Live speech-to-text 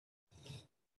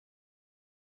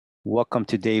Welcome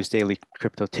to Dave's Daily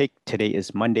Crypto Take. Today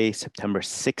is Monday, September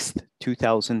 6th,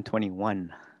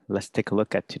 2021. Let's take a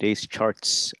look at today's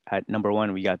charts. At number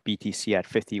one, we got BTC at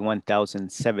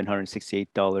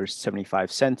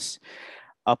 $51,768.75,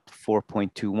 up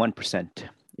 4.21%.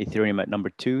 Ethereum at number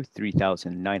two,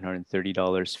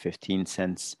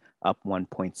 $3,930.15, up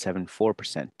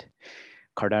 1.74%.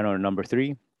 Cardano at number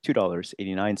three,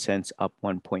 $2.89, up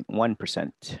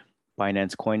 1.1%.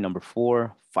 Binance Coin number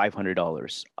four,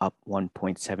 $500, up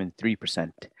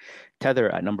 1.73%. Tether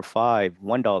at number five,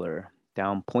 $1,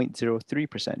 down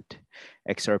 0.03%.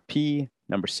 XRP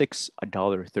number six,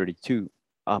 $1.32,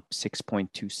 up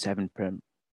 6.27%.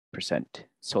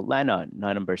 Solana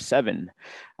number seven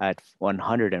at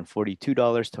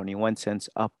 $142.21,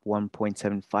 up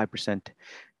 1.75%.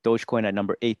 Dogecoin at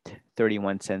number eight,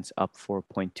 31 cents, up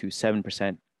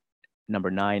 4.27%. Number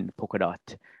nine,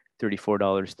 Polkadot,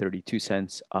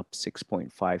 $34.32, up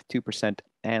 6.52%.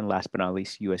 And last but not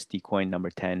least, USD coin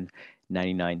number 10,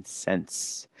 99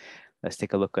 cents. Let's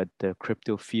take a look at the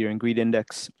crypto fear and greed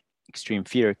index. Extreme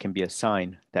fear can be a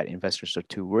sign that investors are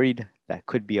too worried. That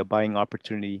could be a buying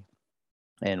opportunity.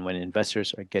 And when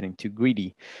investors are getting too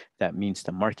greedy, that means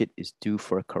the market is due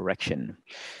for a correction.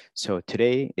 So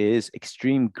today is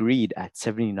extreme greed at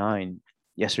 79.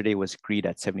 Yesterday was greed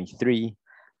at 73.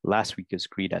 Last week was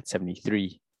greed at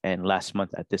 73. And last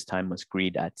month at this time was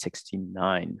greed at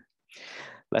 69.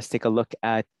 Let's take a look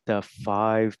at the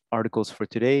 5 articles for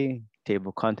today. Table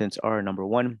of contents are: number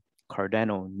one,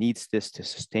 Cardano needs this to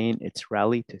sustain its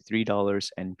rally to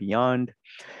 $3 and beyond.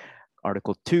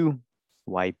 Article 2,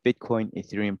 why Bitcoin,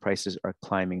 Ethereum prices are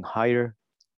climbing higher.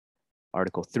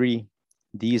 Article 3,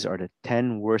 these are the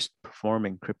 10 worst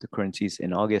performing cryptocurrencies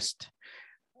in August.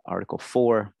 Article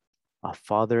 4, a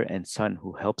father and son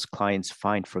who helps clients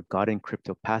find forgotten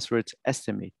crypto passwords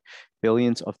estimate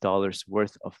billions of dollars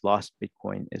worth of lost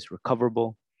Bitcoin is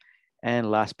recoverable. And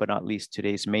last but not least,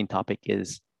 today's main topic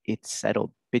is it's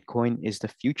settled. Bitcoin is the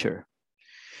future.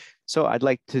 So I'd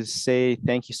like to say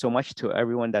thank you so much to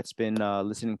everyone that's been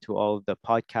listening to all of the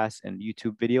podcasts and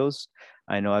YouTube videos.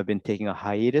 I know I've been taking a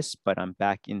hiatus, but I'm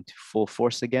back into full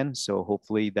force again. So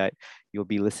hopefully that you'll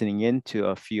be listening in to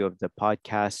a few of the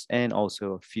podcasts and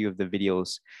also a few of the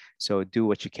videos. So do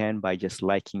what you can by just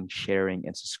liking, sharing,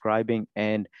 and subscribing,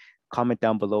 and comment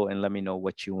down below and let me know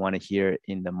what you want to hear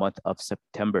in the month of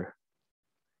September.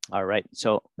 All right,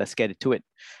 so let's get into it.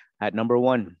 At number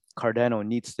one, Cardano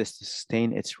needs this to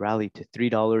sustain its rally to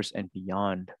 $3 and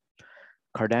beyond.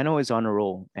 Cardano is on a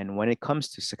roll, and when it comes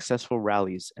to successful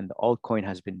rallies, and the altcoin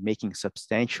has been making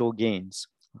substantial gains.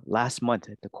 Last month,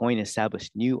 the coin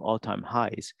established new all-time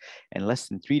highs, and less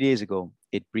than 3 days ago,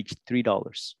 it breached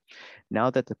 $3. Now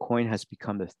that the coin has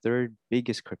become the third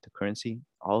biggest cryptocurrency,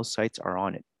 all sights are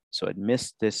on it. So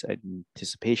amidst this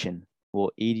anticipation,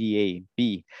 will ADA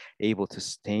be able to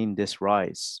sustain this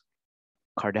rise?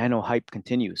 Cardano hype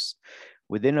continues.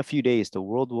 Within a few days, the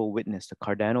world will witness the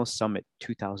Cardano Summit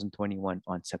 2021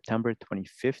 on September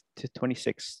 25th to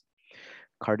 26th.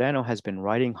 Cardano has been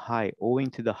riding high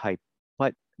owing to the hype,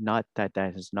 but not that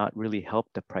has not really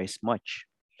helped the price much.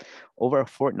 Over a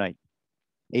fortnight,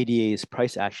 ADA's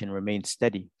price action remained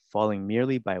steady, falling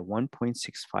merely by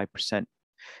 1.65%.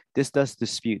 This does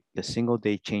dispute the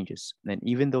single-day changes, and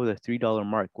even though the $3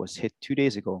 mark was hit 2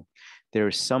 days ago, there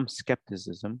is some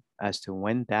skepticism as to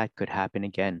when that could happen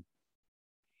again.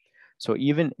 So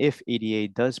even if ADA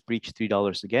does breach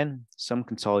 $3 again, some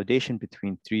consolidation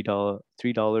between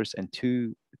 $3 and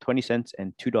 20 cents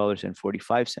and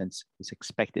 $2.45 is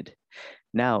expected.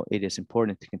 Now it is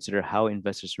important to consider how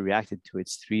investors reacted to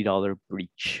its $3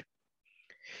 breach.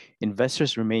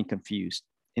 Investors remain confused.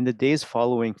 In the days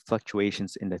following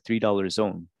fluctuations in the $3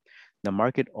 zone, the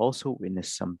market also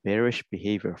witnessed some bearish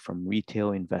behavior from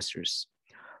retail investors.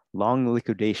 Long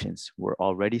liquidations were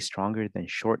already stronger than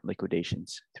short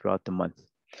liquidations throughout the month,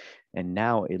 and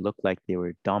now it looked like they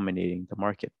were dominating the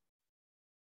market.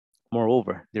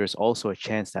 Moreover, there is also a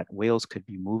chance that whales could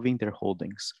be moving their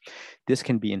holdings. This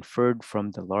can be inferred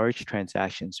from the large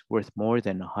transactions worth more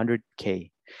than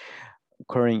 100K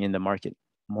occurring in the market.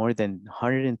 More than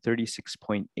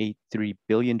 $136.83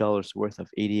 billion worth of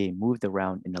ADA moved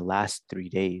around in the last 3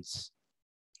 days.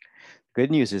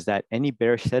 Good news is that any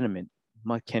bearish sentiment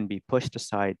can be pushed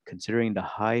aside considering the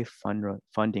high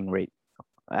funding rate.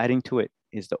 Adding to it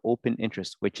is the open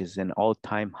interest, which is an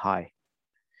all-time high.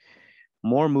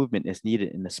 More movement is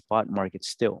needed in the spot market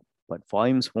still, but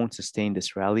volumes won't sustain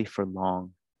this rally for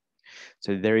long.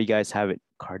 So there you guys have it.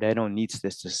 Cardano needs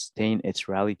this to sustain its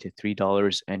rally to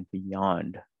 $3 and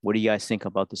beyond. What do you guys think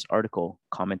about this article?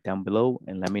 Comment down below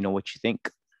and let me know what you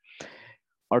think.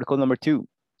 Article number 2,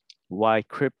 why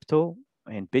crypto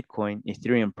and Bitcoin,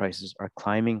 Ethereum prices are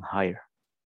climbing higher.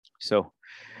 So,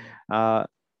 uh,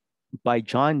 by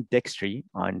John Dextry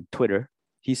on Twitter,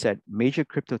 he said major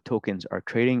crypto tokens are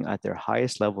trading at their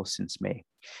highest level since May.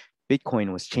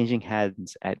 Bitcoin was changing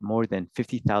hands at more than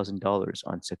 $50,000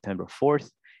 on September 4th,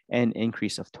 an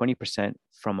increase of 20%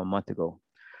 from a month ago.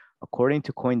 According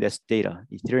to Coindesk data,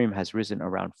 Ethereum has risen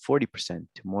around 40%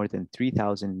 to more than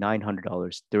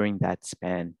 $3,900 during that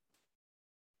span.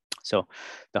 So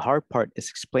the hard part is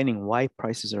explaining why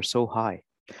prices are so high.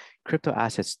 Crypto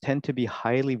assets tend to be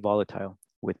highly volatile,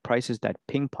 with prices that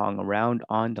ping pong around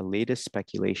on the latest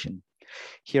speculation.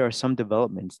 Here are some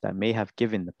developments that may have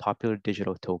given the popular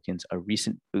digital tokens a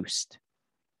recent boost.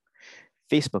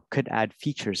 Facebook could add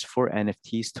features for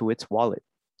NFTs to its wallet.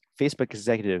 Facebook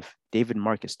executive David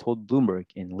Marcus told Bloomberg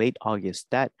in late August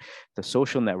that the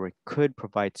social network could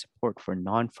provide support for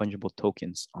non-fungible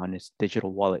tokens on its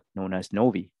digital wallet known as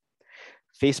Novi.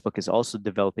 Facebook is also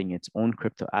developing its own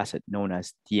crypto asset known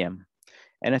as Diem.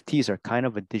 NFTs are kind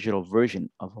of a digital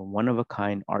version of a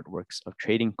one-of-a-kind artworks of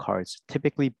trading cards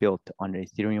typically built on the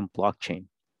Ethereum blockchain.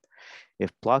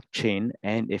 If blockchain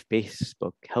and if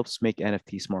Facebook helps make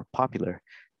NFTs more popular,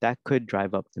 that could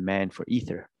drive up demand for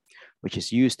Ether, which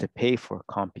is used to pay for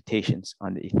computations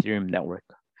on the Ethereum network.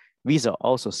 Visa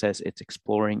also says it's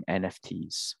exploring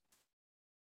NFTs.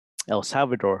 El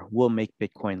Salvador will make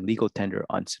Bitcoin legal tender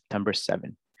on September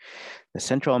 7. The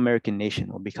Central American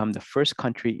nation will become the first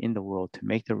country in the world to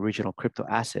make the original crypto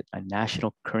asset a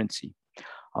national currency,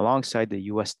 alongside the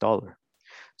US dollar.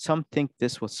 Some think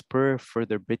this will spur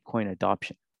further Bitcoin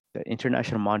adoption. The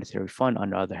International Monetary Fund, on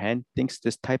the other hand, thinks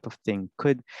this type of thing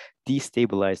could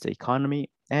destabilize the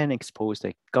economy and expose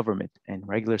the government and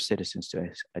regular citizens to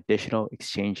additional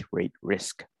exchange rate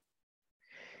risk.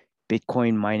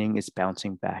 Bitcoin mining is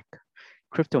bouncing back.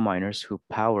 Crypto miners who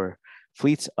power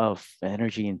fleets of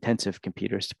energy-intensive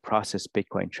computers to process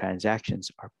Bitcoin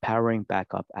transactions are powering back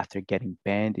up after getting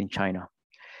banned in China.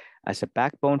 As a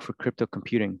backbone for crypto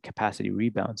computing capacity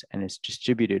rebounds and is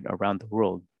distributed around the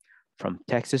world, from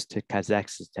Texas to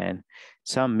Kazakhstan,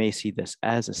 some may see this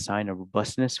as a sign of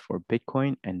robustness for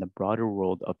Bitcoin and the broader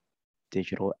world of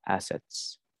digital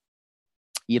assets.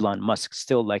 Elon Musk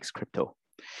still likes crypto.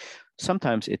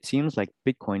 Sometimes it seems like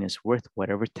Bitcoin is worth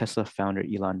whatever Tesla founder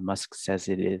Elon Musk says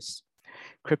it is.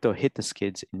 Crypto hit the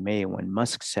skids in May when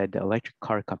Musk said the electric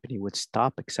car company would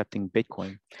stop accepting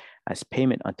Bitcoin as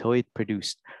payment until it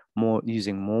produced more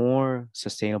using more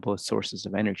sustainable sources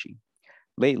of energy.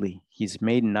 Lately, he's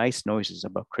made nice noises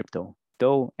about crypto,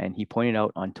 though, and he pointed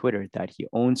out on Twitter that he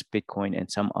owns Bitcoin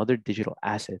and some other digital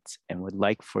assets and would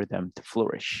like for them to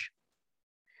flourish.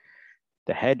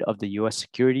 The head of the US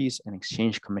Securities and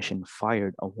Exchange Commission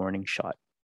fired a warning shot.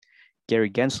 Gary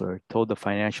Gensler told the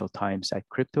Financial Times that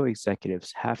crypto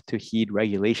executives have to heed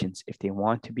regulations if they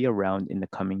want to be around in the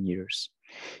coming years.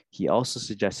 He also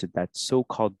suggested that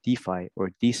so-called DeFi,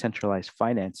 or decentralized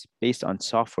finance based on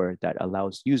software that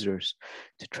allows users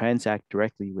to transact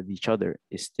directly with each other,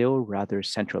 is still rather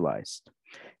centralized,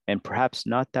 and perhaps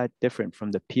not that different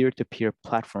from the peer-to-peer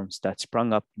platforms that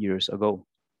sprung up years ago.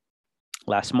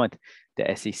 Last month,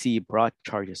 the SEC brought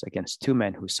charges against two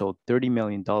men who sold $30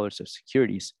 million of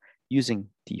securities using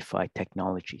DeFi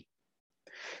technology.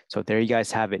 So there you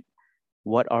guys have it.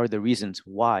 What are the reasons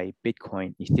why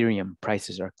Bitcoin, Ethereum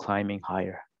prices are climbing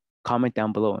higher? Comment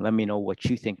down below and let me know what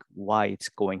you think, why it's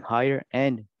going higher,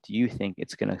 and do you think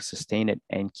it's going to sustain it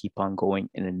and keep on going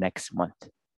in the next month?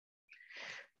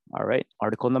 All right,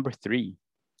 article number 3.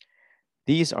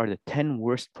 These are the 10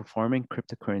 worst performing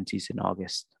cryptocurrencies in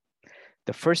August.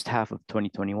 The first half of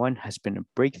 2021 has been a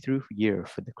breakthrough year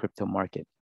for the crypto market.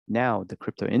 Now, the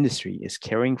crypto industry is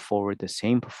carrying forward the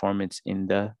same performance in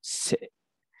the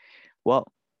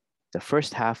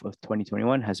first half of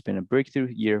 2021 has been a breakthrough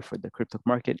year for the crypto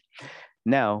market.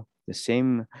 Now, the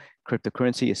same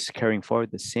cryptocurrency is carrying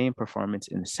forward the same performance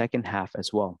in the second half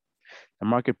as well. The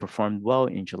market performed well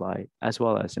in July as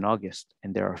well as in August,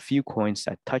 and there are a few coins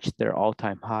that touched their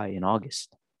all-time high in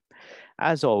August.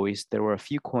 As always, there were a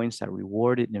few coins that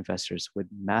rewarded investors with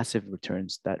massive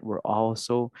returns that were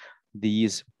also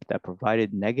these that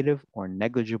provided negative or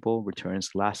negligible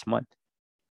returns last month.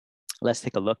 Let's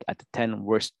take a look at the 10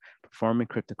 worst performing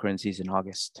cryptocurrencies in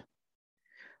August.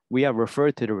 We have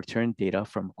referred to the return data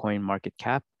from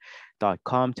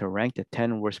CoinMarketCap.com to rank the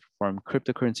 10 worst performing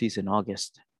cryptocurrencies in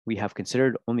August. We have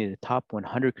considered only the top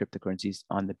 100 cryptocurrencies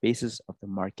on the basis of the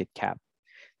market cap.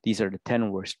 These are the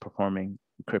 10 worst performing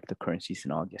cryptocurrencies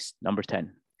in August. Number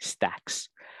 10, Stacks.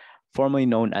 Formerly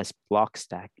known as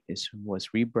Blockstack, was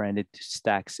rebranded to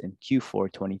Stacks in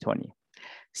Q4 2020.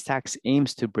 Stacks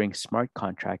aims to bring smart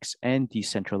contracts and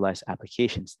decentralized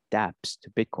applications, dApps, to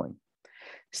Bitcoin.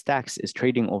 Stacks is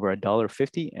trading over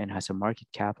 $1.50 and has a market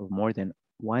cap of more than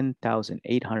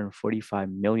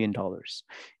 $1,845 million.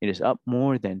 It is up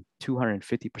more than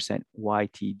 250%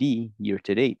 YTD year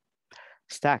to date.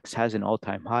 Stacks has an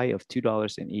all-time high of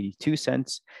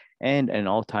 $2.82 and an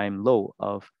all-time low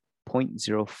of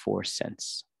 0.04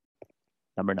 cents.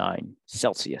 Number 9,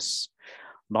 Celsius.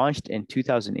 Launched in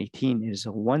 2018, it is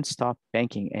a one-stop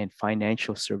banking and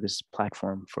financial service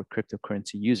platform for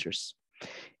cryptocurrency users.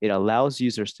 It allows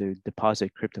users to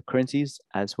deposit cryptocurrencies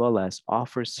as well as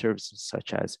offers services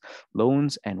such as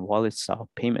loans and wallet-style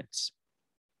payments.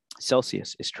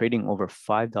 Celsius is trading over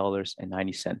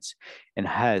 $5.90 and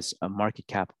has a market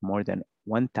cap of more than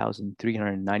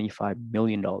 $1,395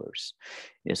 million.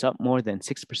 It is up more than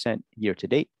 6% year to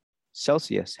date.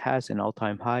 Celsius has an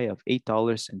all-time high of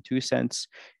 $8.02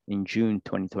 in June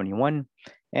 2021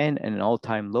 and an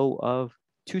all-time low of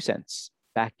 2 cents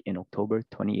back in October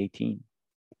 2018.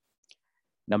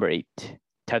 Number 8,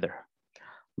 Tether.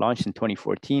 Launched in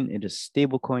 2014, it is a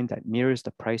stablecoin that mirrors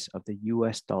the price of the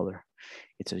US dollar.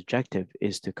 Its objective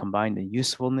is to combine the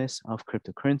usefulness of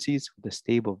cryptocurrencies with the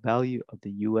stable value of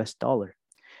the US dollar.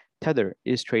 Tether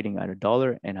is trading at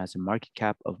 $1 and has a market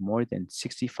cap of more than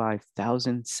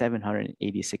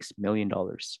 $65,786 million.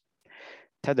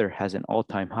 Tether has an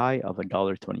all-time high of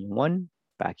 $1.21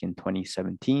 back in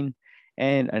 2017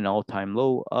 and an all-time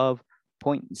low of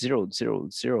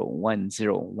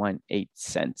 0.001018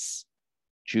 cents,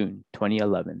 June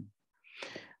 2011.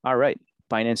 All right,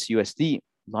 Binance USD,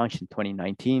 launched in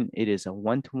 2019. It is a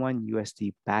one-to-one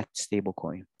USD-backed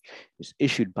stablecoin. It's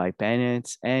issued by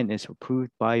Binance and is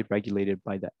approved by, regulated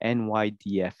by the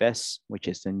NYDFS, which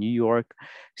is the New York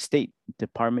State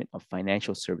Department of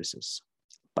Financial Services.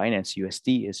 Binance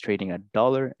USD is trading at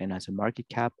 $1 and has a market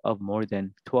cap of more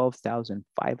than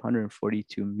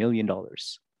 $12,542 million.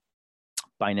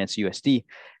 Binance USD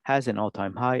has an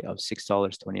all-time high of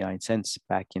 $6.29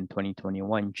 back in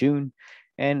 2021 June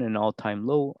and an all-time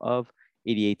low of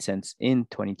 88 cents in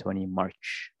 2020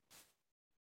 March.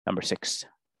 Number 6,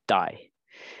 DAI.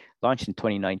 Launched in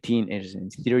 2019, it is an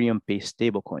Ethereum-based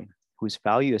stablecoin whose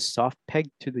value is soft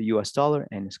pegged to the US dollar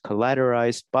and is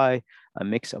collateralized by a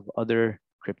mix of other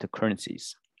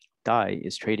cryptocurrencies. DAI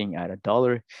is trading at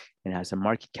 $1 and has a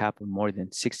market cap of more than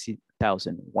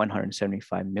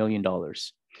 $60,175 million.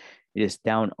 It is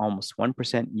down almost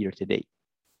 1% year to date.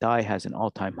 DAI has an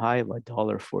all-time high of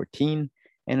 $1.14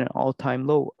 and an all-time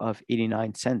low of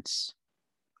 89 cents.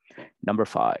 Number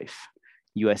 5,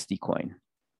 USD coin.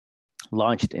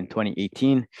 Launched in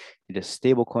 2018, it is a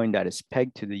stablecoin that is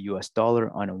pegged to the US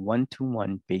dollar on a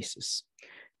one-to-one basis.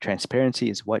 Transparency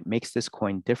is what makes this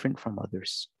coin different from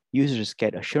others. Users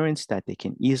get assurance that they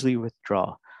can easily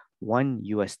withdraw 1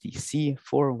 USDC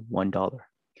for $1.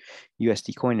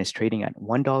 USD coin is trading at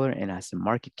 $1 and has a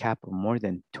market cap of more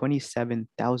than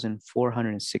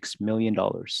 $27,406 million.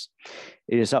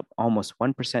 It is up almost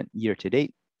 1% year to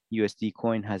date. USD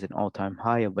coin has an all-time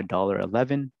high of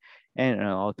 $1.11 and an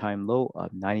all-time low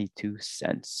of 92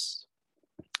 cents.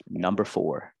 Number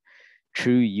 4,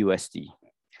 True USD.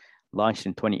 Launched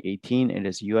in 2018, it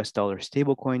is a US dollar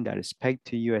stablecoin that is pegged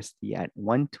to USD at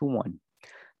 1-to-1.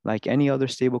 Like any other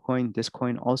stablecoin, this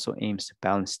coin also aims to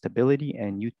balance stability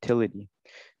and utility.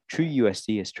 True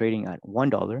USD is trading at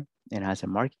 $1 and has a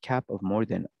market cap of more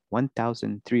than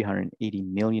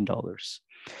 $1,380 million.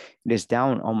 It is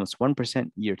down almost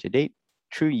 1% year to date.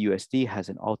 True USD has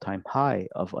an all-time high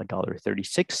of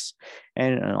 $1.36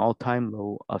 and an all-time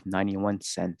low of 91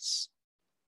 cents.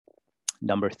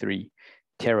 Number 3,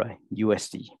 Terra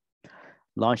USD.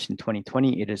 Launched in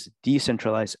 2020, it is a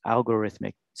decentralized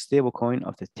algorithmic stablecoin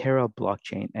of the Terra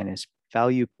blockchain and is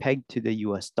value pegged to the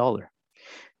US dollar.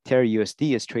 Terra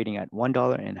USD is trading at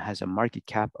 $1 and has a market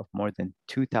cap of more than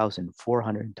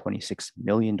 $2,426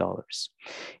 million.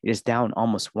 It is down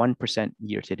almost 1%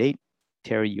 year to date.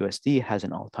 Terra USD has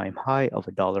an all-time high of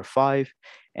 $1.05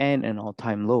 and an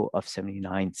all-time low of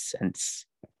 79 cents.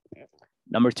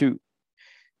 Number 2,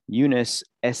 Unis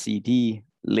SED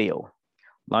Leo.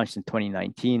 Launched in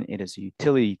 2019, it is a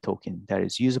utility token that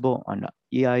is usable on the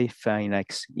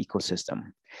EIFinex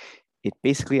ecosystem. It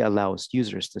basically allows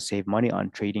users to save money on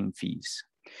trading fees.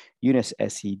 Unis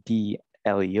SED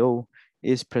Leo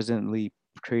is presently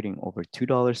trading over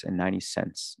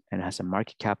 $2.90 and has a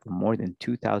market cap of more than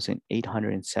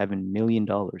 $2,807 million.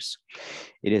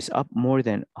 It is up more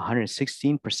than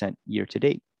 116% year to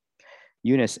date.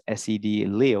 Unis SED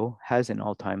Leo has an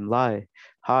all-time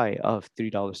high of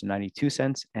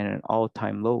 $3.92 and an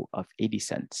all-time low of 80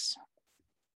 cents.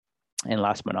 And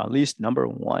last but not least, number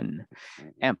 1,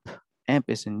 AMP. AMP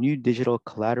is a new digital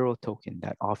collateral token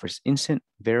that offers instant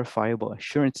verifiable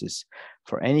assurances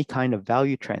for any kind of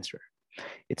value transfer.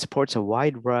 It supports a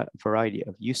wide variety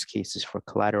of use cases for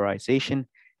collateralization.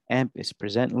 AMP is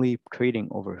presently trading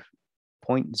over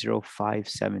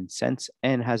 0.057 cents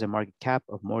and has a market cap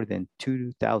of more than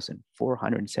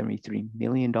 $2,473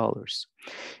 million.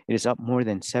 It is up more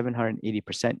than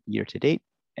 780% year to date,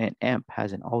 and AMP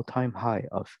has an all-time high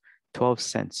of 12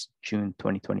 cents June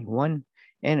 2021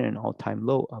 and an all-time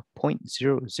low of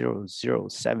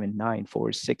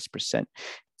 0.007946%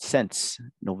 cents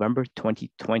November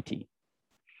 2020.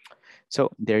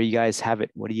 So there you guys have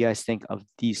it. What do you guys think of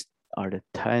these are the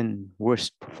 10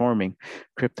 worst performing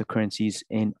cryptocurrencies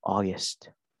in August?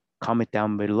 Comment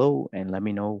down below and let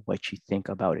me know what you think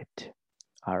about it.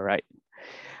 All right.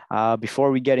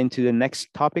 Before we get into the next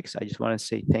topics, I just want to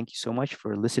say thank you so much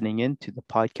for listening in to the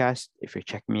podcast. If you're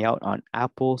checking me out on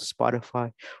Apple,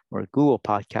 Spotify, or Google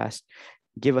Podcast,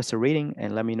 give us a rating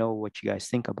and let me know what you guys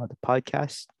think about the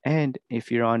podcast. And if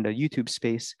you're on the YouTube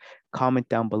space, comment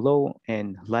down below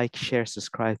and like, share,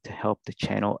 subscribe to help the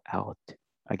channel out.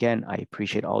 Again, I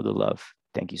appreciate all the love.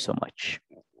 Thank you so much.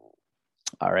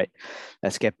 All right,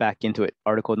 let's get back into it.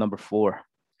 Article number 4.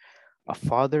 A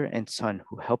father and son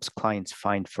who helps clients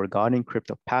find forgotten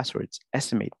crypto passwords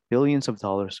estimate billions of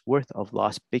dollars worth of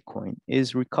lost Bitcoin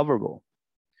is recoverable.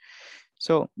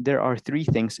 So there are 3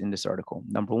 things in this article.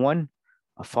 Number 1,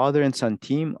 a father and son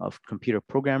team of computer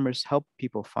programmers help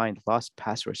people find lost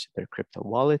passwords to their crypto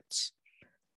wallets.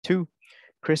 2,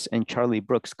 Chris and Charlie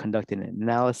Brooks conducted an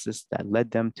analysis that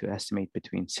led them to estimate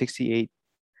between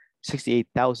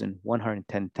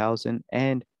 68,110,000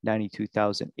 and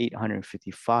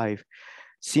 92,855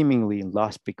 seemingly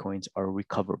lost Bitcoins are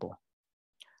recoverable.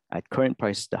 At current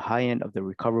prices, the high end of the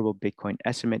recoverable Bitcoin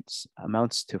estimates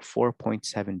amounts to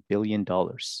 $4.7 billion.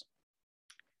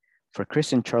 For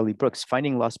Chris and Charlie Brooks,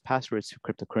 finding lost passwords to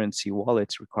cryptocurrency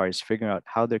wallets requires figuring out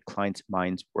how their clients'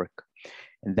 minds work.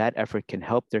 And that effort can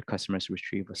help their customers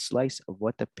retrieve a slice of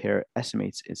what the pair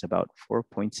estimates is about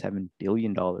 $4.7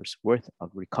 billion worth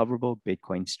of recoverable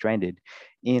Bitcoin stranded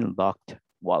in locked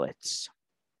wallets.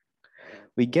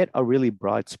 We get a really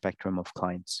broad spectrum of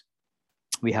clients.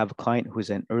 We have a client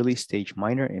who's an early stage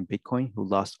miner in Bitcoin who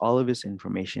lost all of his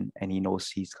information and he knows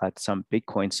he's got some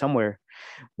Bitcoin somewhere.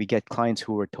 We get clients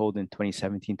who were told in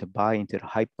 2017 to buy into the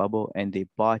hype bubble and they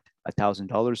bought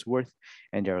 $1,000 worth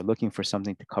and they're looking for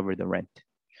something to cover the rent.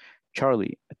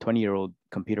 Charlie, a 20-year-old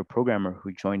computer programmer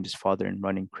who joined his father in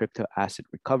running crypto asset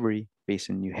recovery based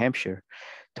in New Hampshire,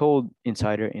 told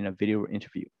Insider in a video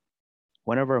interview,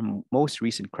 "One of our most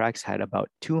recent cracks had about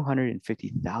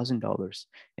 $250,000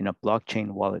 in a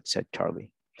blockchain wallet," said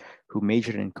Charlie, who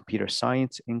majored in computer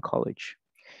science in college.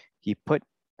 He put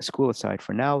school aside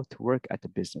for now to work at the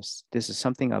business. "This is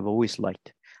something I've always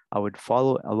liked. I would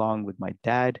follow along with my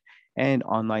dad and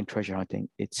online treasure hunting.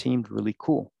 It seemed really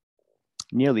cool."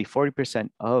 Nearly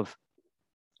 40% of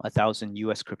 1,000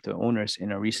 US crypto owners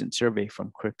in a recent survey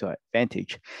from Crypto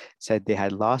Advantage said they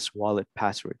had lost wallet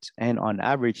passwords. And on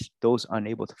average, those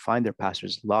unable to find their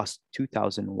passwords lost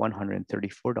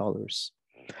 $2,134.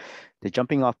 The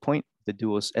jumping off point, the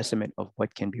duo's estimate of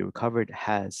what can be recovered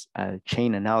has a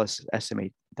chain analysis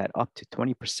estimate that up to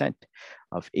 20%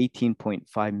 of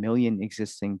 18.5 million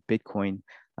existing Bitcoin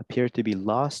appear to be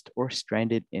lost or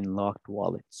stranded in locked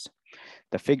wallets.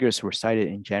 The figures were cited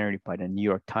in January by the New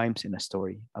York Times in a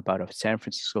story about a San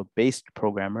Francisco-based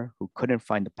programmer who couldn't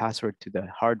find the password to the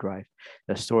hard drive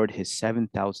that stored his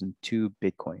 7,002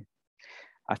 Bitcoin.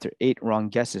 After 8 wrong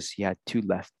guesses, he had 2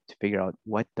 left to figure out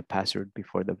what the password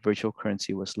before the virtual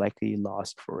currency was likely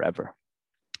lost forever.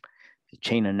 The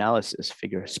chain analysis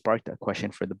figure sparked a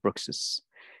question for the Brookses.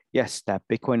 Yes, that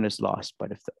Bitcoin is lost,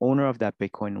 but if the owner of that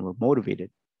Bitcoin were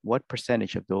motivated, what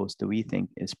percentage of those do we think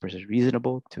is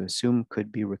reasonable to assume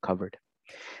could be recovered?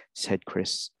 Said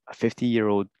Chris, a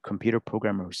 50-year-old computer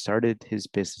programmer who started his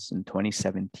business in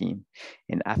 2017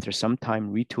 and after some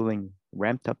time retooling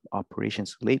ramped up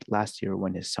operations late last year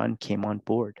when his son came on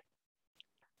board.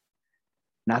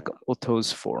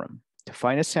 Nakamoto's forum. To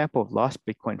find a sample of lost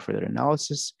Bitcoin for their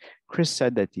analysis, Chris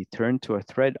said that he turned to a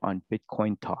thread on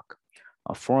Bitcoin Talk,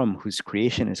 a forum whose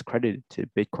creation is credited to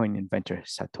Bitcoin inventor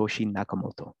Satoshi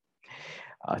Nakamoto.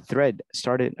 A thread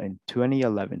started in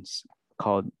 2011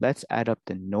 called "Let's Add Up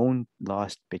the Known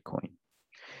Lost Bitcoin."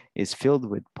 It is filled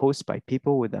with posts by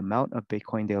people with the amount of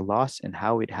Bitcoin they lost and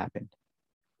how it happened.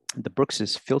 The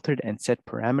Brookses filtered and set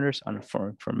parameters for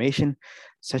information,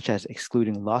 such as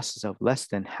excluding losses of less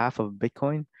than half of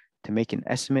Bitcoin to make an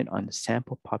estimate on the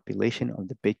sample population of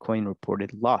the Bitcoin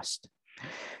reported lost.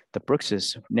 The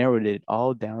Brookses narrowed it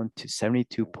all down to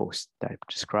 72 posts that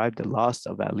described the loss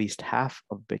of at least half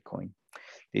of Bitcoin.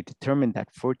 They determined that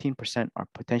 14% are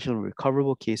potential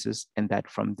recoverable cases and that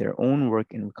from their own work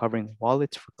in recovering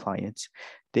wallets for clients,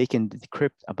 they can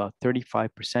decrypt about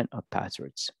 35% of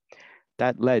passwords.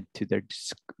 That led to their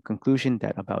conclusion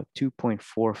that about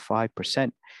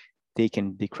 2.45% they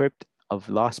can decrypt of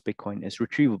lost Bitcoin is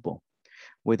retrievable,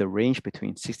 with a range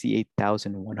between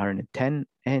 68,110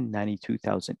 and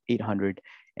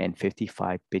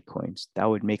 92,855 Bitcoins. That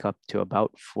would make up to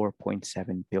about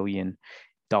 $4.7 billion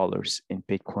in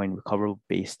Bitcoin recoverable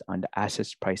based on the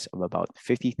assets price of about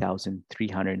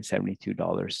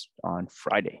 $50,372 on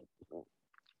Friday.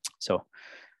 So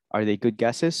are they good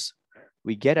guesses?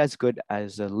 We get as good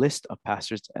as a list of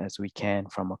passwords as we can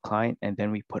from a client, and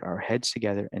then we put our heads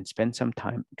together and spend some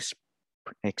time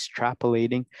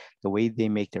extrapolating the way they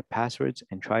make their passwords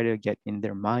and try to get in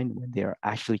their mind when they are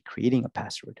actually creating a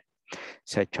password,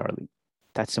 said Charlie.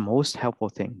 That's the most helpful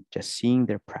thing, just seeing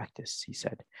their practice, he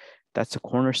said. That's the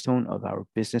cornerstone of our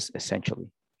business,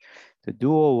 essentially. The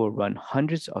duo will run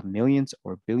hundreds of millions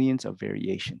or billions of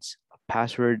variations of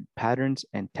password patterns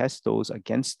and test those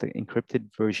against the encrypted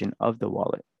version of the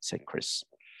wallet, said Chris.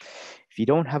 If you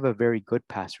don't have a very good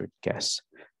password guess,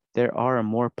 there are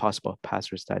more possible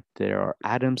passwords that there are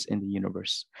atoms in the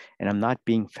universe. And I'm not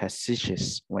being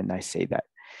facetious when I say that,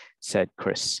 said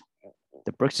Chris.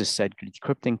 The Brookses said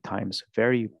decrypting times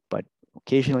vary, but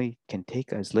occasionally can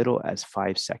take as little as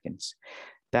 5 seconds.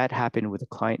 That happened with a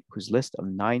client whose list of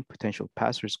 9 potential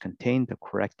passwords contained the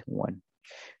correct one.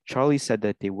 Charlie said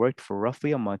that they worked for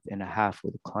roughly a month and a half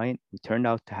with a client who turned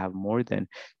out to have more than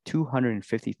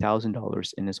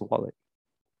 $250,000 in his wallet.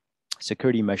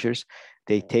 Security measures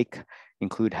they take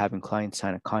include having clients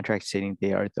sign a contract stating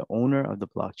they are the owner of the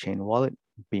blockchain wallet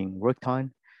being worked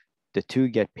on. The two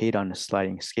get paid on a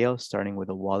sliding scale, starting with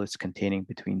the wallets containing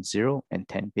between 0 and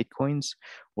 10 Bitcoins,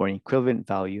 or an equivalent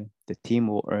value. The team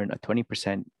will earn a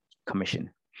 20%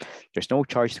 commission. There's no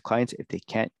charge to clients if they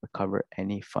can't recover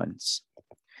any funds.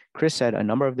 Chris said a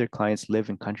number of their clients live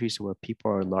in countries where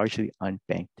people are largely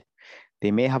unbanked. They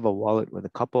may have a wallet with a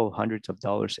couple of hundreds of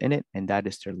dollars in it, and that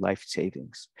is their life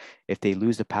savings. If they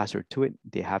lose the password to it,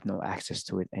 they have no access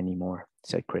to it anymore,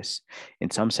 said Chris.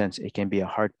 In some sense, it can be a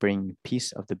heartbreaking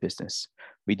piece of the business.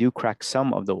 We do crack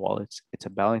some of the wallets. It's a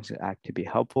balancing act to be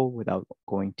helpful without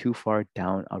going too far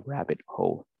down a rabbit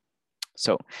hole.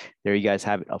 So there you guys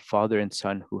have it, a father and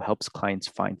son who helps clients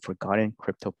find forgotten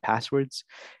crypto passwords,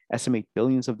 estimate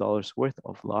billions of dollars worth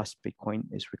of lost Bitcoin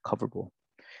is recoverable.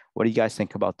 What do you guys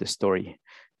think about this story?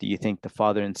 Do you think the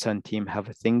father and son team have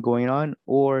a thing going on?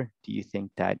 Or do you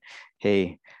think that,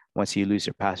 hey, once you lose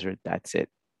your password, that's it?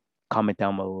 Comment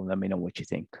down below, let me know what you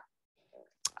think.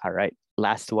 All right,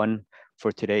 last one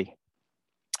for today.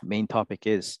 Main topic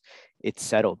is, it's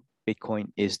settled.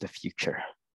 Bitcoin is the future.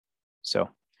 So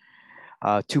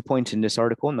 2 points in this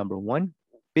article. Number 1,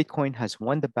 Bitcoin has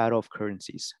won the battle of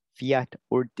currencies, fiat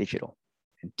or digital.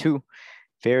 And 2,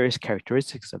 various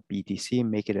characteristics of BTC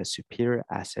make it a superior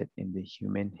asset in the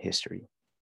human history.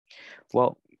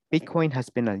 Well, Bitcoin has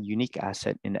been a unique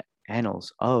asset in the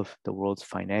annals of the world's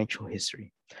financial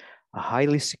history. A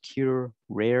highly secure,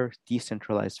 rare,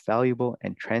 decentralized, valuable,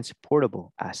 and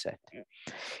transportable asset.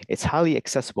 It's highly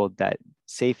accessible, that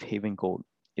safe haven gold.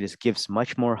 It gives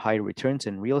much more high returns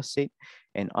in real estate,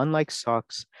 and unlike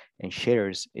stocks and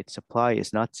shares, its supply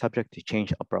is not subject to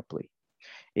change abruptly.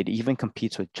 It even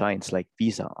competes with giants like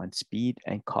Visa on speed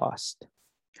and cost.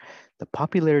 The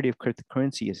popularity of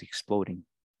cryptocurrency is exploding.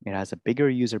 It has a bigger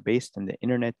user base than the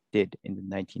internet did in the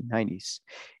 1990s.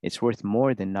 It's worth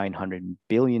more than $900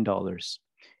 billion.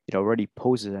 It already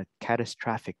poses a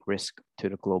catastrophic risk to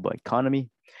the global economy,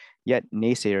 yet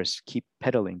naysayers keep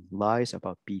peddling lies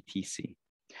about BTC.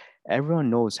 Everyone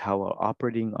knows how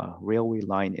operating a railway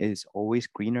line is always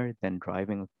greener than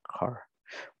driving a car.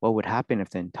 What would happen if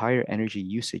the entire energy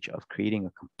usage of creating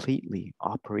a completely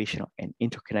operational and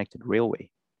interconnected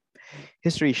railway?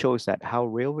 History shows that how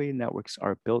railway networks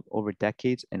are built over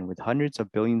decades and with hundreds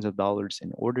of billions of dollars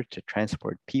in order to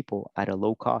transport people at a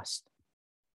low cost.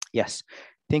 Yes,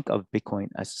 think of Bitcoin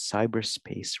as a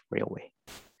cyberspace railway.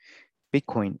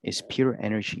 Bitcoin is pure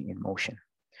energy in motion.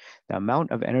 The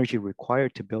amount of energy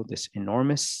required to build this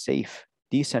enormous, safe,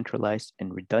 decentralized,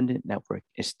 and redundant network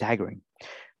is staggering.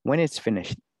 When it's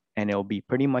finished, and it'll be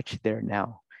pretty much there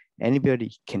now,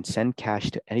 anybody can send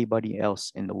cash to anybody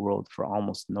else in the world for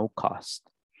almost no cost.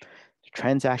 The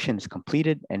transaction is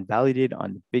completed and validated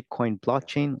on the Bitcoin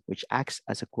blockchain, which acts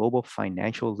as a global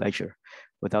financial ledger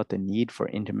without the need for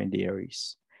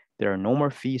intermediaries. There are no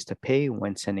more fees to pay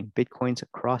when sending Bitcoins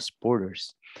across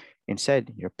borders.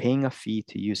 Instead, you're paying a fee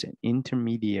to use an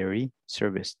intermediary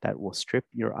service that will strip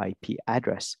your IP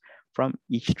address from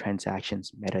each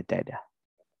transaction's metadata.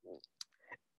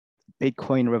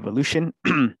 Bitcoin revolution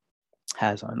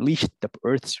has unleashed the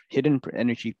Earth's hidden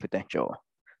energy potential.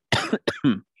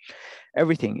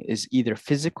 Everything is either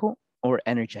physical or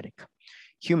energetic.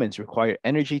 Humans require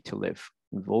energy to live.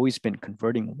 We've always been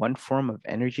converting one form of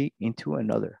energy into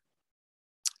another.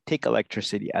 Take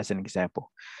electricity as an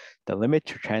example. The limit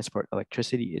to transport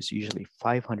electricity is usually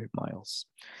 500 miles,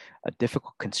 a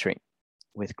difficult constraint.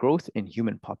 With growth in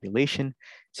human population,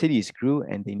 cities grew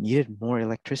and they needed more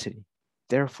electricity.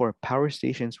 Therefore, power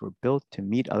stations were built to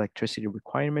meet electricity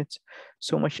requirements.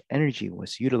 So much energy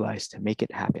was utilized to make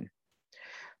it happen.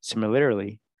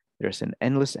 Similarly, there's an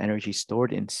endless energy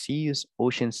stored in seas,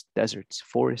 oceans, deserts,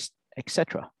 forests,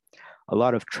 etc. A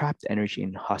lot of trapped energy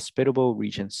in hospitable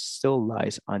regions still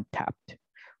lies untapped.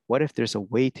 What if there's a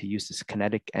way to use this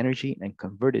kinetic energy and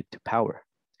convert it to power?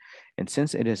 And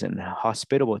since it is in a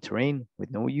hospitable terrain with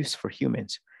no use for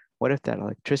humans, what if that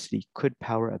electricity could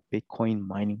power a Bitcoin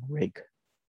mining rig?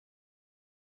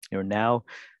 You're now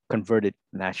converted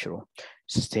natural,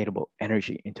 sustainable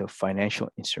energy into a financial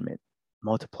instrument,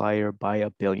 multiplier by a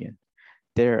billion.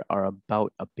 There are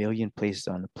about a billion places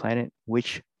on the planet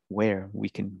where we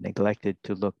can neglect it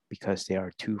to look because they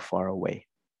are too far away.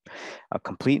 A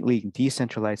completely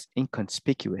decentralized,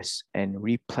 inconspicuous, and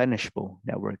replenishable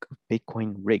network of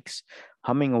Bitcoin rigs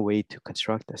humming away to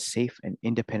construct a safe and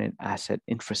independent asset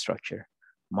infrastructure.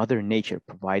 Mother Nature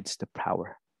provides the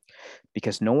power.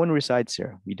 Because no one resides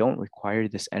there, we don't require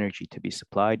this energy to be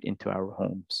supplied into our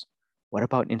homes. What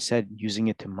about instead using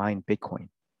it to mine Bitcoin?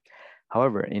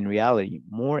 However, in reality,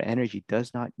 more energy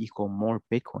does not equal more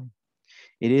Bitcoin.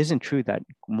 It isn't true that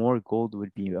more gold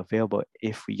would be available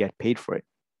if we get paid for it.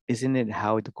 Isn't it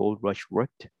how the gold rush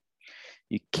worked?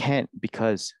 You can't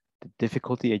because the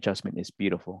difficulty adjustment is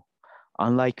beautiful.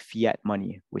 Unlike fiat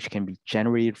money, which can be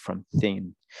generated from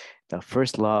thin, the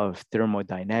first law of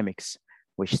thermodynamics,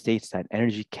 which states that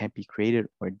energy can't be created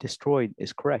or destroyed,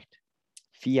 is correct.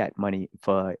 Fiat money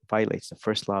violates the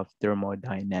first law of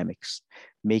thermodynamics,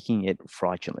 making it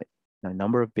fraudulent. The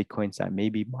number of Bitcoins that may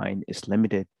be mined is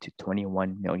limited to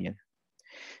 21 million.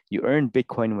 You earn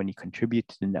Bitcoin when you contribute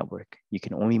to the network. You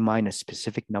can only mine a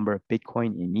specific number of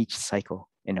Bitcoin in each cycle,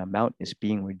 and the amount is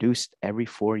being reduced every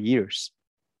 4 years.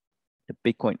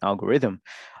 The Bitcoin algorithm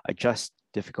adjusts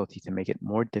difficulty to make it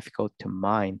more difficult to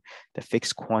mine the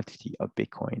fixed quantity of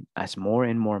Bitcoin as more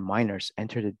and more miners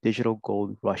enter the digital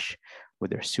gold rush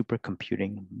with their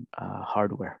supercomputing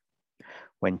hardware.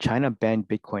 When China banned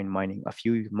Bitcoin mining a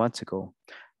few months ago,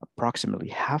 approximately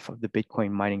half of the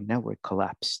Bitcoin mining network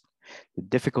collapsed. The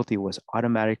difficulty was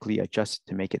automatically adjusted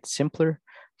to make it simpler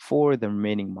for the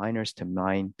remaining miners to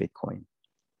mine Bitcoin.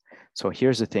 So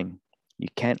here's the thing. You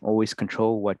can't always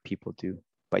control what people do,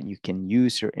 but you can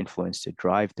use your influence to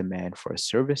drive demand for a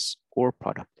service or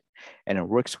product, and it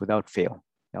works without fail.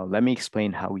 Now, let me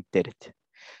explain how we did it.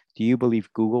 Do you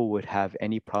believe Google would have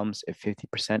any problems if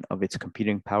 50% of its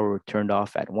computing power were turned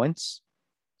off at once?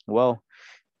 Well,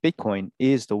 Bitcoin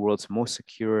is the world's most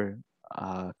secure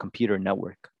computer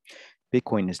network.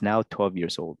 Bitcoin is now 12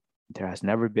 years old. There has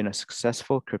never been a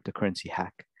successful cryptocurrency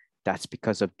hack. That's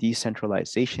because of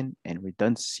decentralization and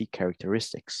redundancy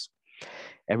characteristics.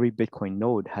 Every Bitcoin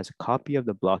node has a copy of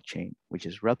the blockchain, which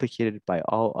is replicated by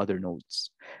all other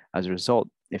nodes. As a result,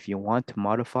 if you want to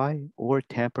modify or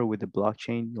tamper with the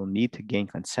blockchain, you'll need to gain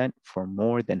consent for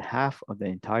more than half of the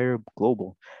entire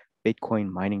global Bitcoin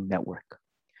mining network.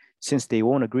 Since they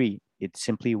won't agree, it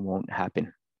simply won't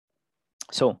happen.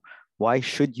 So, why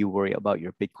should you worry about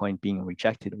your Bitcoin being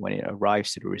rejected when it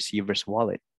arrives to the receiver's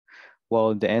wallet?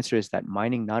 Well, the answer is that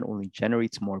mining not only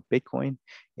generates more Bitcoin,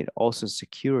 it also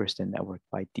secures the network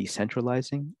by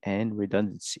decentralizing and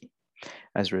redundancy.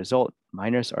 As a result,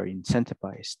 miners are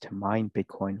incentivized to mine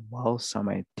Bitcoin while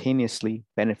simultaneously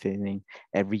benefiting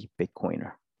every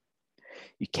Bitcoiner.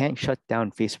 You can't shut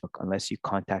down Facebook unless you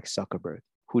contact Zuckerberg.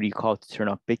 Who do you call to turn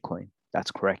off Bitcoin?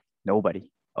 That's correct,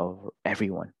 nobody or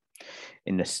everyone.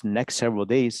 In the next several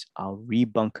days, I'll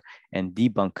rebunk and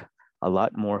debunk a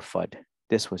lot more FUD.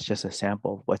 This was just a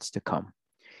sample of what's to come.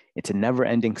 It's a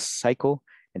never-ending cycle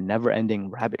and never-ending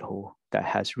rabbit hole that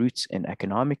has roots in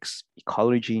economics,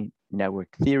 ecology, network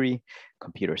theory,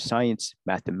 computer science,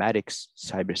 mathematics,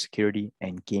 cybersecurity,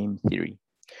 and game theory.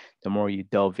 The more you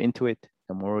delve into it,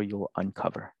 the more you'll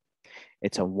uncover.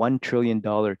 It's a $1 trillion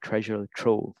treasure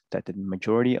trove that the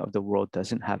majority of the world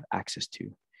doesn't have access to.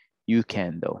 You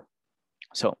can, though.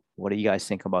 So, what do you guys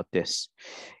think about this?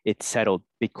 It's settled.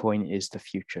 Bitcoin is the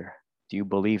future. Do you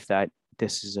believe that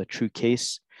this is a true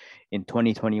case in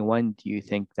 2021? Do you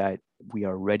think that we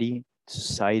are ready,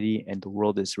 society and the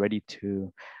world is ready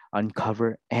to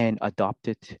uncover and adopt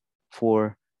it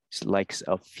for likes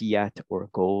of fiat or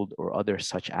gold or other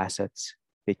such assets?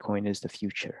 Bitcoin is the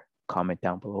future. Comment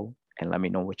down below and let me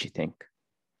know what you think.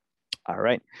 All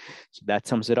right, so that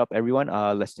sums it up, everyone.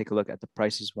 Let's take a look at the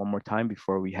prices one more time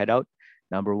before we head out.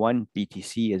 Number one,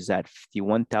 BTC is at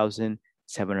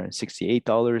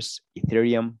 $51,768.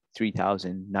 Ethereum,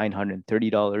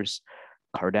 $3,930.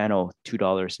 Cardano,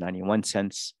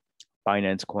 $2.91.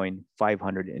 Binance Coin,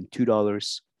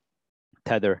 $502.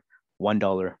 Tether,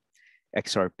 $1.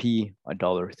 XRP,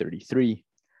 $1.33.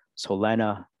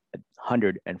 Solana,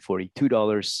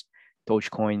 $142.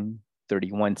 Dogecoin,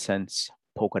 31 cents.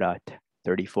 Polkadot,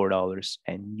 $34,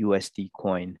 and USD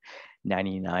coin,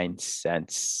 99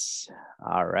 cents.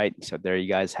 All right, so there you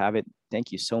guys have it.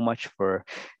 Thank you so much for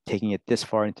taking it this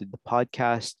far into the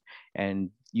podcast and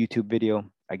YouTube video.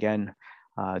 Again,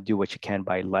 do what you can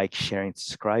by sharing,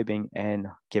 subscribing, and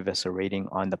give us a rating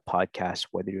on the podcast,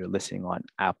 whether you're listening on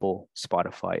Apple,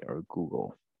 Spotify, or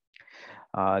Google.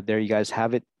 There you guys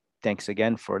have it. Thanks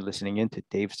again for listening in to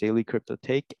Dave's Daily Crypto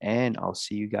Take, and I'll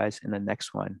see you guys in the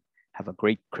next one. Have a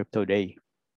great crypto day.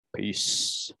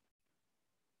 Peace.